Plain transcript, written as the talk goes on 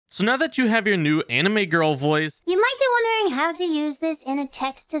So now that you have your new anime girl voice, You might be wondering how to use this in a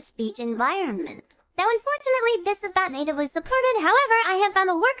text-to-speech environment. Now, unfortunately, this is not natively supported. However, I have found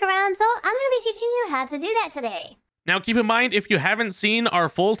a workaround, so I'm going to be teaching you how to do that today. now keep in mind, if you haven't seen our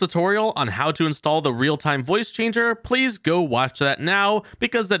full tutorial on how to install the real-time voice changer, please go watch that now,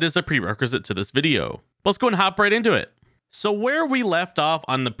 because that is a prerequisite to this video. Let's go and hop right into it. So where we left off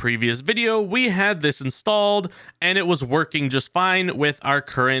on the previous video, we had this installed and it was working just fine with our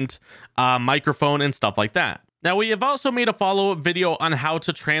current microphone and stuff like that. Now we have also made a follow-up video on how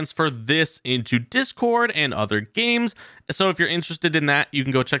to transfer this into Discord and other games. So if you're interested in that, you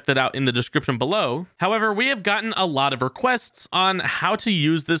can go check that out in the description below. However, we have gotten a lot of requests on how to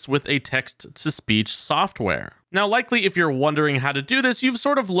use this with a text-to-speech software. Now, likely if you're wondering how to do this, you've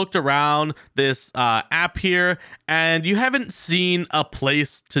sort of looked around this app here and you haven't seen a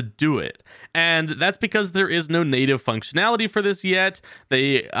place to do it. And that's because there is no native functionality for this yet.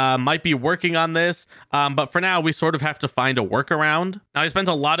 They might be working on this, but for now, we sort of have to find a workaround. Now, I spent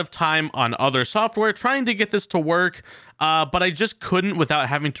a lot of time on other software trying to get this to work, but I just couldn't without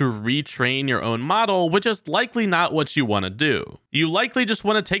having to retrain your own model, which is likely not what you want to do. You likely just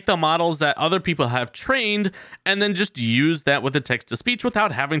want to take the models that other people have trained and then just use that with the text-to-speech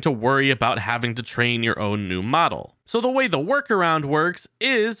without having to worry about having to train your own new model. So the way the workaround works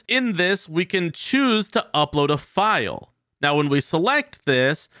is in this, we can choose to upload a file. Now, when we select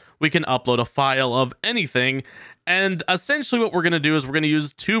this, we can upload a file of anything. And essentially what we're going to do is we're going to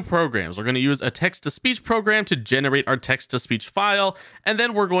use two programs. We're going to use a text-to-speech program to generate our text-to-speech file, and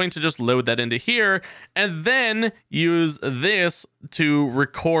then we're going to just load that into here, and then use this to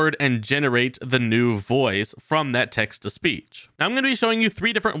record and generate the new voice from that text-to-speech. Now I'm going to be showing you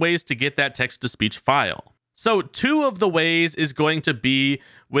 3 different ways to get that text-to-speech file. So 2 of the ways is going to be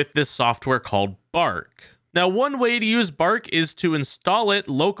with this software called Bark. Now, one way to use Bark is to install it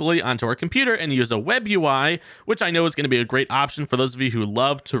locally onto our computer and use a WebUI, which I know is going to be a great option for those of you who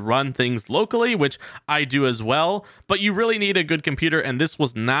love to run things locally, which I do as well, but you really need a good computer, and this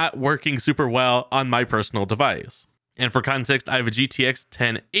was not working super well on my personal device. And for context, I have a GTX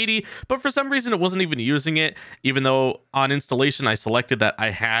 1080, but for some reason it wasn't even using it, even though on installation I selected that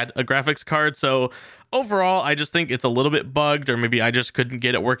I had a graphics card. So overall, I just think it's a little bit bugged, or maybe I just couldn't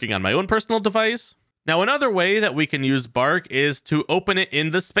get it working on my own personal device. Now, another way that we can use Bark is to open it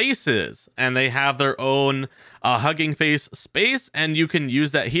in the spaces, and they have their own Hugging Face space, and you can use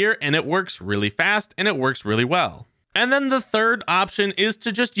that here, and it works really fast, and it works really well. And then the third option is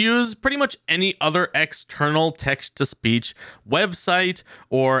to just use pretty much any other external text-to-speech website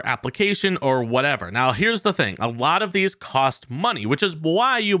or application or whatever. Now, here's the thing. A lot of these cost money, which is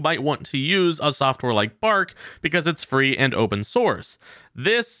why you might want to use a software like Bark, because it's free and open source.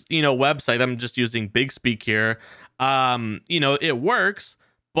 This, website, I'm just using BigSpeak here, it works,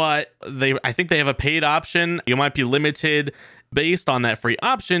 but I think they have a paid option. You might be limited based on that free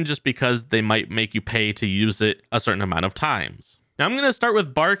option just because they might make you pay to use it a certain amount of times. Now I'm going to start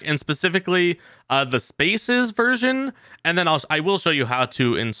with Bark and specifically the Spaces version, and then I will show you how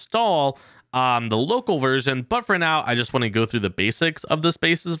to install the local version, but for now I just want to go through the basics of the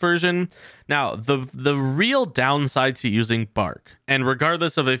Spaces version. Now the real downside to using Bark, and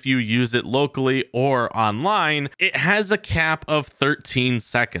regardless of if you use it locally or online, it has a cap of 13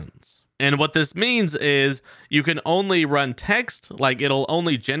 seconds. And what this means is you can only run text, like it'll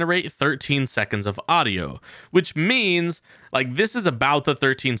only generate 13 seconds of audio, which means like this is about the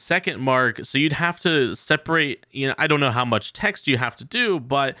 13-second mark. So you'd have to separate, I don't know how much text you have to do,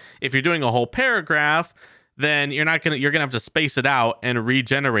 but if you're doing a whole paragraph, then you're going to have to space it out and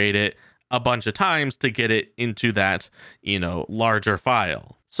regenerate it a bunch of times to get it into that, larger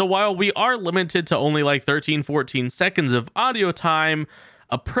file. So while we are limited to only like 13, 14 seconds of audio time,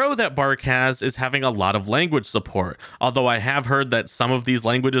 a pro that Bark has is having a lot of language support, although I have heard that some of these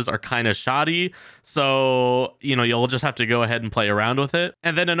languages are kind of shoddy, so, you'll just have to go ahead and play around with it.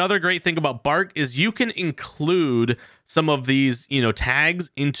 And then another great thing about Bark is you can include some of these,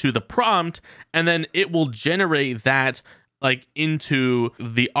 tags into the prompt, and then it will generate that like into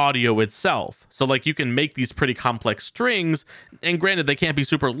the audio itself. So like you can make these pretty complex strings, and granted they can't be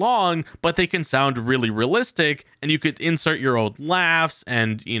super long, but they can sound really realistic, and you could insert your own laughs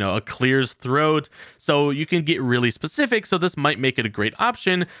and a clears throat, so you can get really specific. So this might make it a great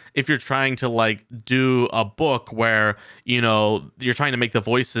option if you're trying to like do a book where you're trying to make the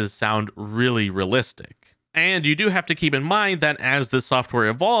voices sound really realistic. And you do have to keep in mind that as this software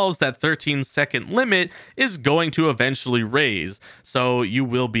evolves, that 13-second limit is going to eventually raise. So you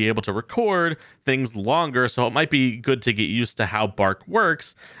will be able to record things longer. So it might be good to get used to how Bark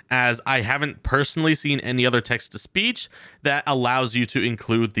works, as I haven't personally seen any other text-to-speech that allows you to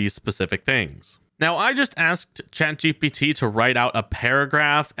include these specific things. Now, I just asked ChatGPT to write out a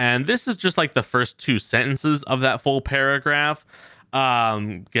paragraph, and this is just like the first 2 sentences of that full paragraph.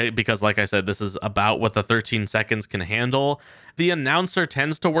 Because like I said, this is about what the 13 seconds can handle. The announcer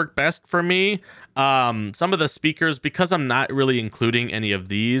tends to work best for me. Some of the speakers, because I'm not really including any of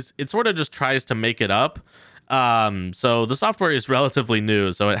these, it sort of just tries to make it up. So the software is relatively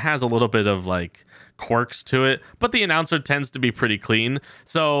new, so it has a little bit of like quirks to it, but the announcer tends to be pretty clean.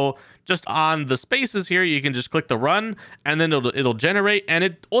 So just on the spaces here, you can just click the run, and then it'll generate, and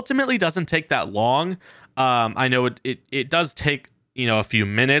it ultimately doesn't take that long. I know it does take, you know, a few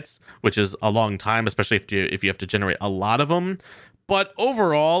minutes, which is a long time, especially if you have to generate a lot of them. But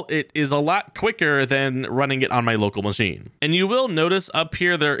overall, it is a lot quicker than running it on my local machine. And you will notice up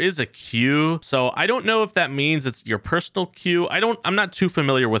here there is a queue. So I don't know if that means it's your personal queue. I'm not too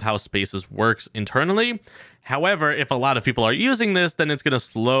familiar with how Spaces works internally. However, if a lot of people are using this, then it's going to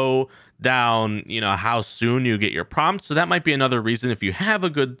slow down, you know, how soon you get your prompts. So that might be another reason, if you have a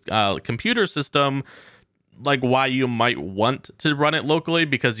good computer system, like why you might want to run it locally,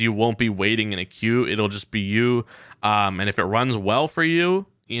 because you won't be waiting in a queue. It'll just be you. And if it runs well for you,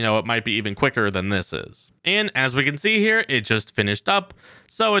 you know, it might be even quicker than this is. And as we can see here, it just finished up.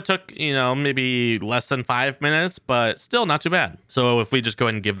 So it took, you know, maybe less than 5 minutes, but still not too bad. So if we just go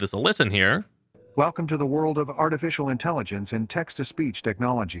ahead and give this a listen here. Welcome to the world of artificial intelligence and text-to-speech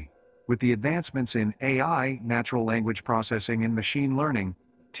technology. With the advancements in AI, natural language processing, and machine learning,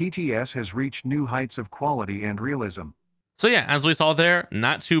 TTS has reached new heights of quality and realism. So yeah, as we saw there,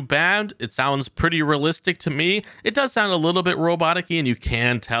 not too bad. It sounds pretty realistic to me. It does sound a little bit robotic-y, and you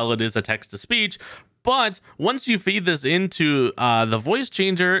can tell it is a text-to-speech. But once you feed this into the voice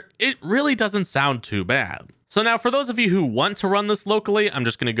changer, it really doesn't sound too bad. So now for those of you who want to run this locally, I'm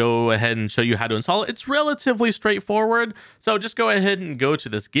just going to go ahead and show you how to install it. It's relatively straightforward. So just go ahead and go to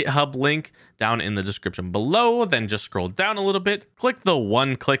this GitHub link down in the description below. Then just scroll down a little bit. Click the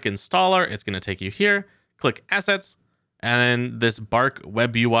one-click installer. It's going to take you here. Click Assets. And then this Bark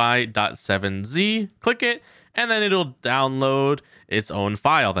WebUI.7z. Click it. And then it'll download its own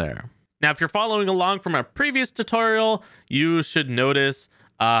file there. Now, if you're following along from our previous tutorial, you should notice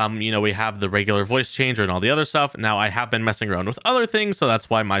you know, we have the regular voice changer and all the other stuff. Now, I have been messing around with other things, so that's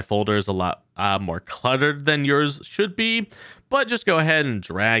why my folder is a lot more cluttered than yours should be. But just go ahead and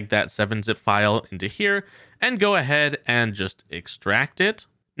drag that 7-zip file into here and go ahead and just extract it.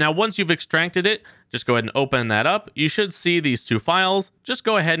 Now, once you've extracted it, just go ahead and open that up. You should see these 2 files. Just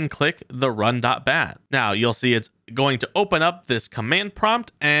go ahead and click the run.bat. Now, you'll see it's going to open up this command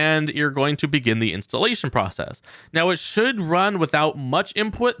prompt, and you're going to begin the installation process. Now, it should run without much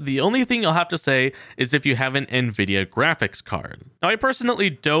input. The only thing you'll have to say is if you have an NVIDIA graphics card. Now, I personally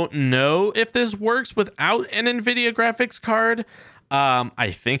don't know if this works without an NVIDIA graphics card.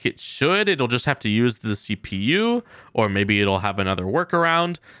 I think it should. It'll just have to use the CPU, or maybe it'll have another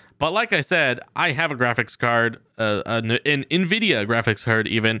workaround. But like I said, I have a graphics card, an NVIDIA graphics card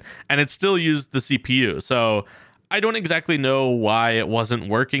even, and it still used the CPU. So I don't exactly know why it wasn't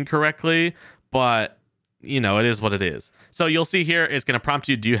working correctly, but you know, it is what it is. So you'll see here, it's going to prompt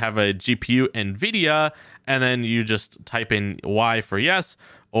you, do you have a GPU NVIDIA? And then you just type in Y for yes,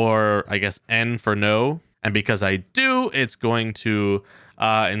 or I guess N for no. And because I do, it's going to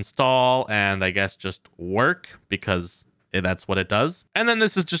install and I guess just work, because that's what it does. And then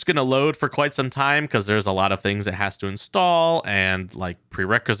this is just going to load for quite some time, because there's a lot of things it has to install and like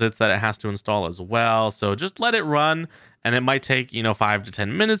prerequisites that it has to install as well. So just let it run, and it might take, you know, 5 to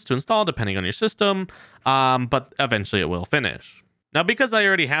 10 minutes to install depending on your system. But eventually it will finish. Now, because I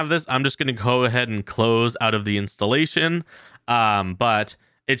already have this, I'm just going to go ahead and close out of the installation. But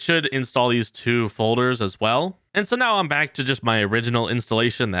it should install these 2 folders as well. And so now I'm back to just my original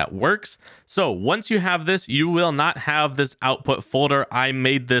installation that works. So once you have this, you will not have this output folder. I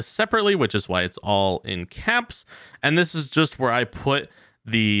made this separately, which is why it's all in caps. And this is just where I put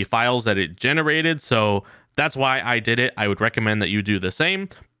the files that it generated. So that's why I did it. I would recommend that you do the same.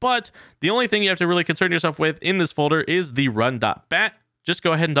 But the only thing you have to really concern yourself with in this folder is the run.bat. Just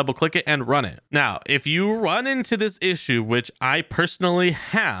go ahead and double click it and run it. Now, if you run into this issue, which I personally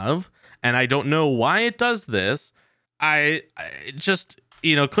have, and I don't know why it does this, I just,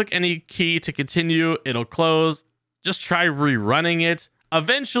 you know, click any key to continue. It'll close. Just try rerunning it.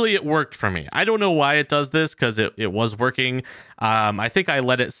 eventually it worked for me. I don't know why it does this, because it was working. I think I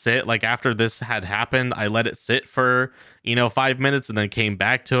let it sit, like after this had happened, I let it sit for, 5 minutes and then came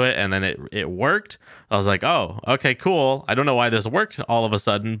back to it, and then it worked. I was like, oh, okay, cool. I don't know why this worked all of a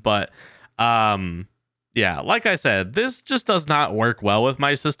sudden, but yeah, like I said, this just does not work well with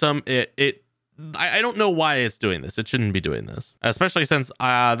my system. I don't know why it's doing this. It shouldn't be doing this, especially since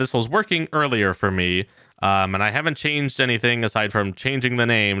this was working earlier for me. And I haven't changed anything aside from changing the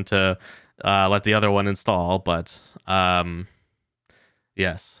name to let the other one install. But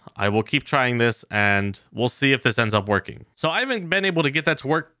yes, I will keep trying this and we'll see if this ends up working. So I haven't been able to get that to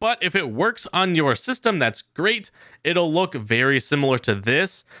work, but if it works on your system, that's great. It'll look very similar to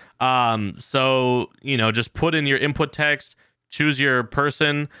this. So, just put in your input text, choose your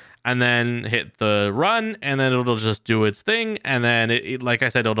person, and then hit the run, and then it'll just do its thing. And then, like I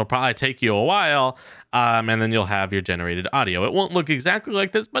said, it'll probably take you a while, and then you'll have your generated audio. It won't look exactly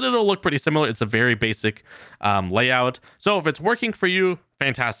like this, but it'll look pretty similar. It's a very basic layout. So if it's working for you,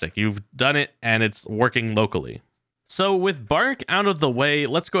 fantastic. You've done it, and it's working locally. So with Bark out of the way,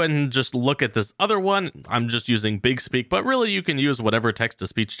 let's go ahead and just look at this other one. I'm just using BigSpeak, but really you can use whatever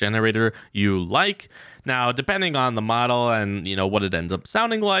text-to-speech generator you like. Now, depending on the model and what it ends up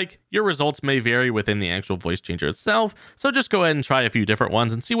sounding like, your results may vary within the actual voice changer itself. So just go ahead and try a few different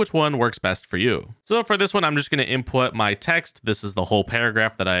ones and see which one works best for you. So for this one, I'm just going to input my text. This is the whole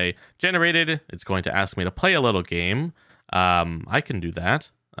paragraph that I generated. It's going to ask me to play a little game. I can do that.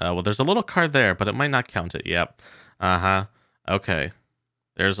 Well, there's a little card there, but it might not count it. Yep. Okay.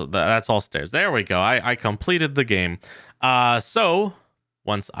 That's all stairs. There we go. I completed the game. So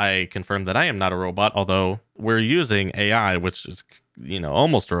once I confirm that I am not a robot, although we're using AI, which is,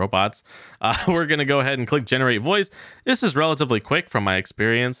 almost robots, we're going to go ahead and click generate voice. This is relatively quick from my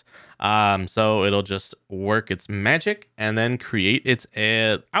experience. So it'll just work its magic and then create its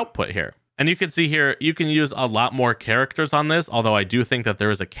output here. And you can see here, you can use a lot more characters on this, although I do think that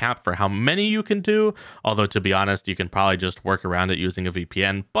there is a cap for how many you can do. Although, to be honest, you can probably just work around it using a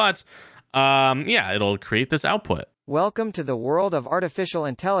VPN. But, yeah, it'll create this output. Welcome to the world of artificial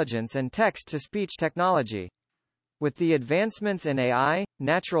intelligence and text-to-speech technology. With the advancements in AI,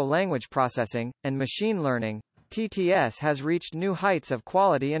 natural language processing, and machine learning, TTS has reached new heights of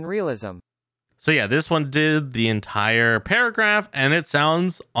quality and realism. So yeah, this one did the entire paragraph, and it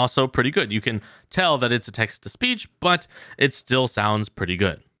sounds also pretty good. You can tell that it's a text-to-speech, but it still sounds pretty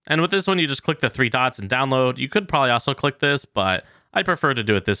good. And with this one, you just click the 3 dots and download. You could probably also click this, but I prefer to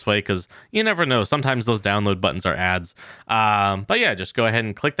do it this way because you never know. Sometimes those download buttons are ads. But yeah, just go ahead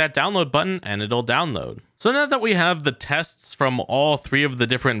and click that download button and it'll download. So now that we have the tests from all 3 of the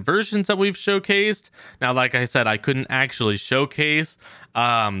different versions that we've showcased, now, like I said, I couldn't actually showcase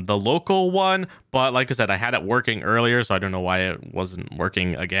the local one, but like I said, I had it working earlier, so I don't know why it wasn't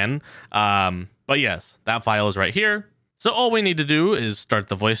working again. But yes, that file is right here. So all we need to do is start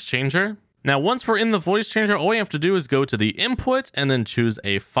the voice changer. Now, once we're in the voice changer, all we have to do is go to the input and then choose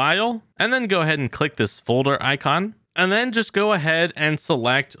a file, and then go ahead and click this folder icon, and then just go ahead and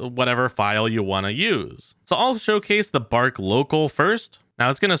select whatever file you want to use. So I'll showcase the Bark local first. Now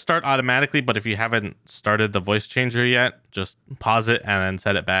it's going to start automatically, but if you haven't started the voice changer yet, just pause it and then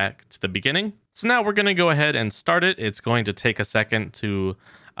set it back to the beginning. So now we're going to go ahead and start it. It's going to take a second to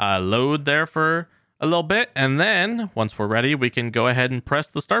load there for a little bit, and then once we're ready, we can go ahead and press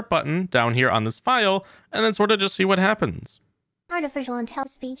the start button down here on this file and then sort of just see what happens. Artificial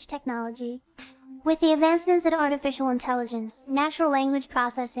intelligence speech technology. With the advancements in artificial intelligence, natural language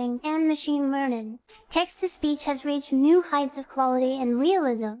processing, and machine learning, text-to-speech has reached new heights of quality and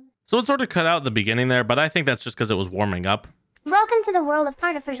realism. So it sort of cut out at the beginning there, but I think that's just because it was warming up. Welcome to the world of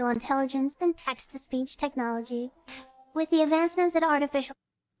artificial intelligence and text-to-speech technology. With the advancements in artificial...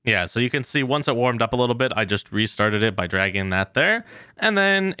 Yeah, so you can see once it warmed up a little bit, I just restarted it by dragging that there, and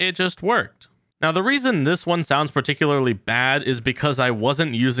then it just worked. Now, the reason this one sounds particularly bad is because I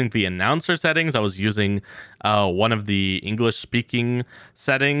wasn't using the announcer settings. I was using one of the English speaking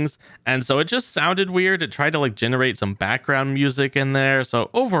settings. And so it just sounded weird. It tried to generate some background music in there.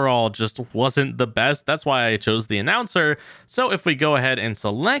 So overall, just wasn't the best. That's why I chose the announcer. So if we go ahead and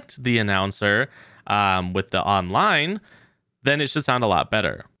select the announcer with the online, then it should sound a lot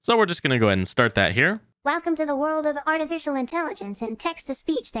better. So we're just going to go ahead and start that here. Welcome to the world of artificial intelligence and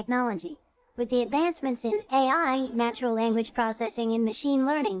text-to-speech technology. With the advancements in AI, natural language processing, and machine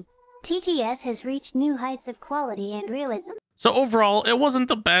learning, TTS has reached new heights of quality and realism. So overall, it wasn't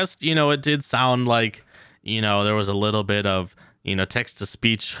the best. It did sound like, there was a little bit of,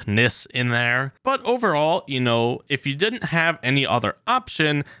 text-to-speech-ness in there. But overall, if you didn't have any other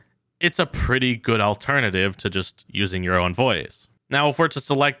option, it's a pretty good alternative to just using your own voice. Now, if we're to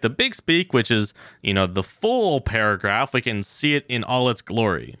select the BigSpeak, which is, the full paragraph, we can see it in all its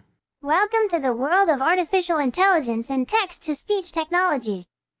glory. Welcome to the world of artificial intelligence and text-to-speech technology.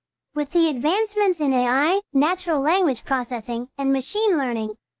 With the advancements in AI, natural language processing, and machine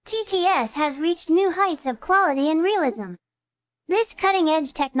learning, TTS has reached new heights of quality and realism. This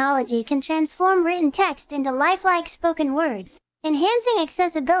cutting-edge technology can transform written text into lifelike spoken words, enhancing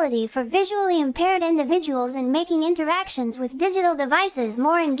accessibility for visually impaired individuals and making interactions with digital devices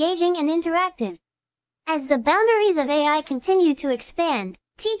more engaging and interactive. As the boundaries of AI continue to expand,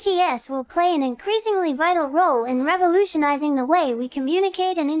 TTS will play an increasingly vital role in revolutionizing the way we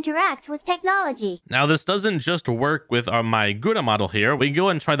communicate and interact with technology. Now, this doesn't just work with my Gouda model here. We can go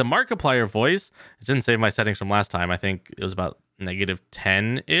and try the Markiplier voice. It didn't save my settings from last time. I think it was about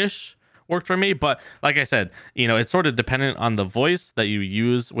 -10-ish. Worked for me, but like I said, it's sort of dependent on the voice that you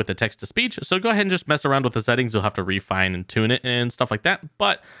use with the text-to-speech. So go ahead and just mess around with the settings. You'll have to refine and tune it and stuff like that.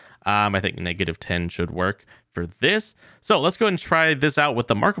 But I think -10 should work for this. So let's go and try this out with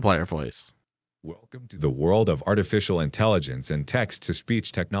the Markiplier voice. Welcome to the world of artificial intelligence and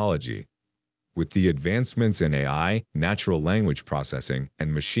text-to-speech technology. With the advancements in AI, natural language processing,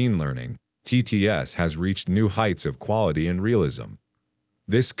 and machine learning, TTS has reached new heights of quality and realism.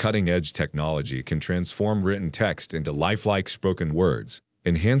 This cutting-edge technology can transform written text into lifelike spoken words,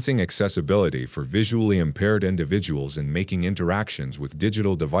 enhancing accessibility for visually impaired individuals and making interactions with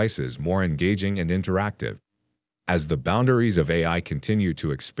digital devices more engaging and interactive. As the boundaries of AI continue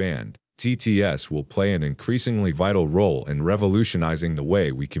to expand, TTS will play an increasingly vital role in revolutionizing the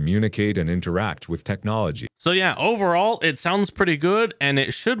way we communicate and interact with technology. So yeah, overall, it sounds pretty good, and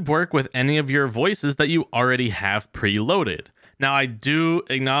it should work with any of your voices that you already have preloaded. Now, I do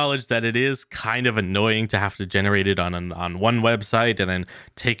acknowledge that it is kind of annoying to have to generate it on one website and then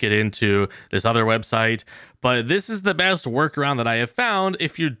take it into this other website, but this is the best workaround that I have found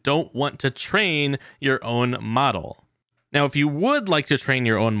if you don't want to train your own model. Now, if you would like to train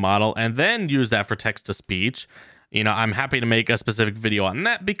your own model and then use that for text-to-speech, I'm happy to make a specific video on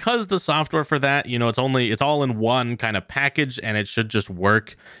that because the software for that, it's all in one kind of package and it should just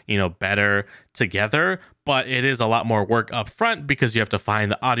work, better together. But it is a lot more work up front because you have to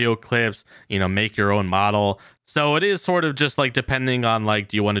find the audio clips, make your own model. So it is sort of just like depending on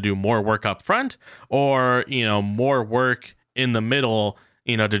do you want to do more work up front or, more work in the middle,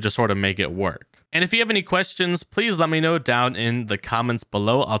 to just sort of make it work. And if you have any questions, please let me know down in the comments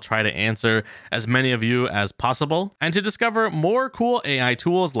below. I'll try to answer as many of you as possible. And to discover more cool AI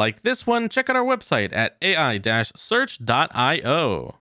tools like this one, check out our website at ai-search.io.